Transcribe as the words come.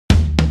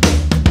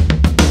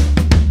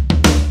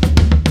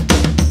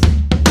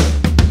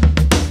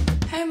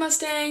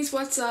Mustangs,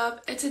 what's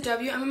up? It's a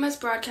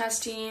WMMS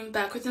broadcast team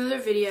back with another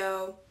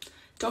video.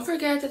 Don't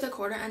forget that the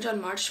quarter ends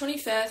on March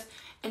 25th,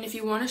 and if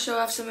you want to show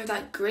off some of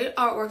that great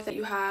artwork that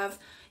you have,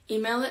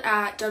 email it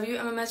at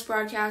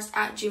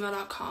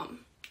wmmsbroadcast@gmail.com.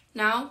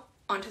 Now,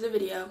 on to the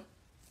video.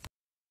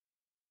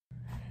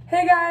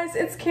 Hey guys,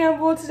 it's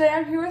Campbell. Today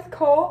I'm here with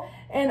Cole,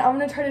 and I'm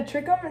going to try to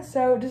trick him,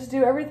 so just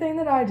do everything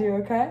that I do,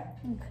 okay?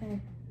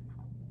 Okay.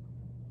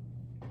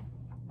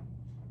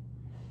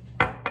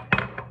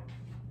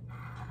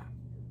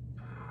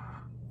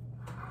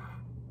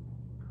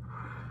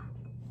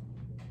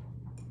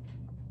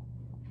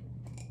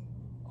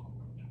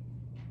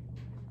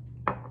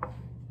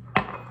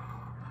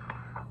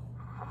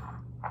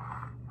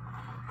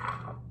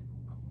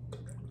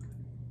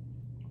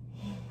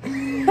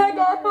 I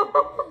got him.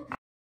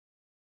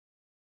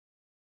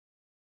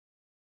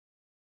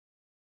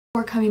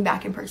 We're coming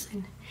back in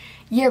person.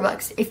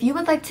 Yearbooks. If you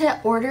would like to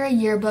order a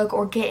yearbook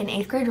or get an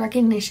 8th grade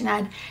recognition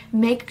ad,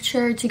 make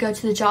sure to go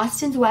to the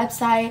Jostens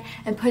website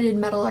and put in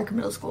Meadowlark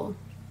Middle School.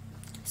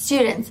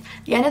 Students,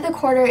 the end of the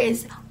quarter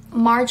is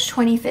March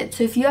 25th,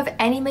 so if you have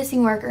any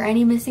missing work or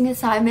any missing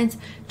assignments,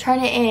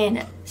 turn it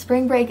in.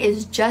 Spring break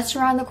is just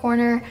around the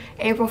corner,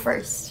 April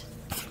 1st.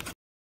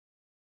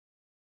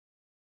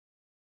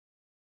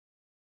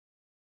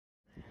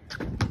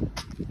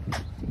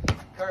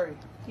 Hurry.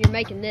 You're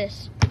making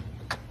this.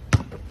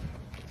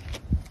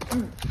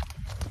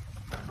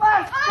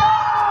 Let's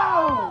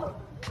go!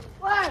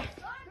 Let's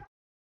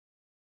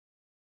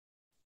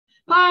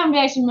Hi, I'm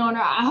Jackson Milner.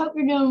 I hope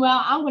you're doing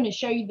well. I'm going to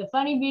show you the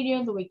funny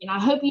video of the week, and I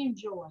hope you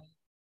enjoy.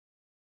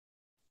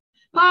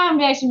 Hi, I'm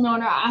Jackson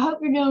Milner. I hope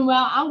you're doing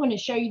well. I'm going to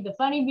show you the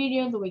funny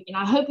video of the week, and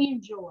I hope you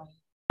enjoy.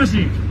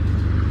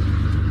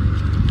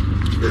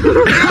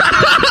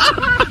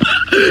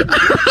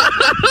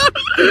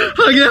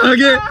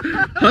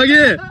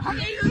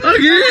 Hug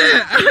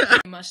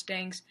it!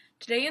 Mustangs.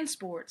 Today in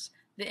sports,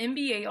 the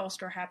NBA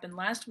All-Star happened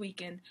last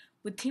weekend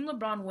with Team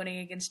LeBron winning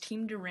against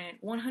Team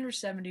Durant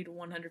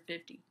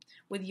 170-150,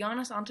 with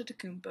Giannis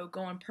Antetokounmpo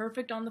going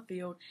perfect on the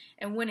field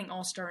and winning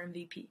All-Star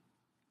MVP.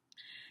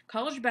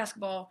 College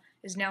basketball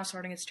is now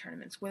starting its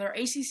tournaments, with our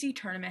ACC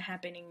tournament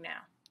happening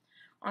now.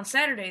 On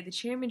Saturday, the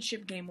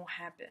championship game will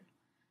happen.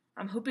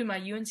 I'm hoping my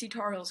UNC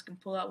Tar Heels can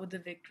pull out with the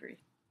victory.